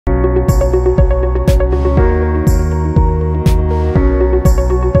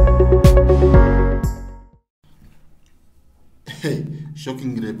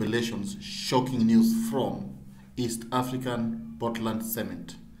shocking revelations, shocking news from East African Portland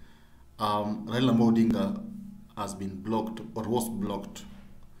Cement. Raila Odinga has been blocked or was blocked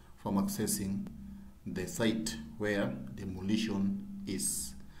from accessing the site where demolition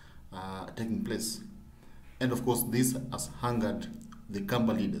is taking place. And of course, this has angered the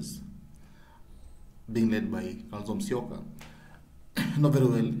Kamba leaders, being led by Kalonzo Musyoka. Not very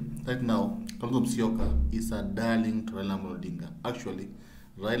well. Right now, Kalonzo Musyoka is a darling to Raila Odinga. Actually,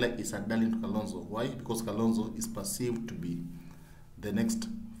 Raila is a darling to Kalonzo. Why? Because Kalonzo is perceived to be the next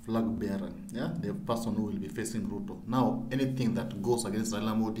flag bearer, the person who will be facing Ruto. Now, anything that goes against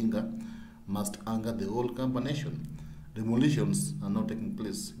Raila Odinga must anger the whole Kamba nation. Demolitions are not taking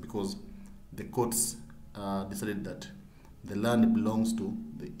place because the courts decided that the land belongs to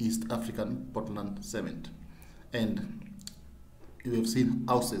the East African Portland Cement. And you have seen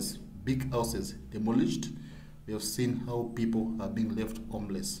houses, big houses demolished. We have seen how people are being left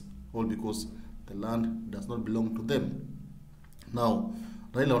homeless, all because the land does not belong to them. Now,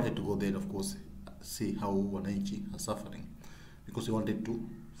 Raila wanted to go there, of course, see how wananchi are suffering, because he wanted to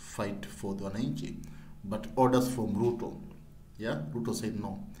fight for the wananchi. But orders from Ruto, Ruto said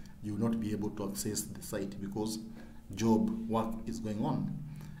no, you will not be able to access the site because job work is going on.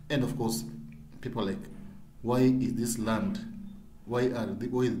 And of course, people are like, why is this land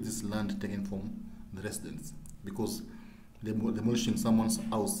taken from the residents? Because demolishing someone's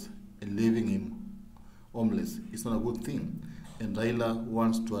house and leaving him homeless is not a good thing. And Raila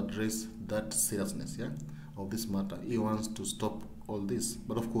wants to address that seriousness of this matter. He wants to stop all this,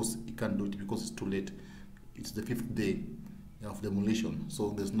 but of course he can't do it because it's too late. It's the 5th day of demolition, so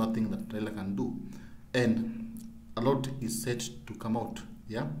there's nothing that Raila can do. And a lot is set to come out.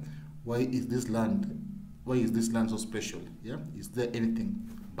 Why is this land so special? Is there anything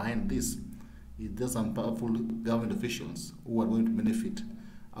behind this? Is there some powerful government officials who are going to benefit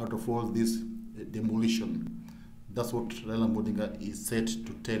out of all this demolition? That's what Raila Odinga is set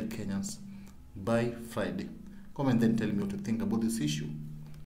to tell Kenyans by Friday. Comment then, tell me what you think about this issue.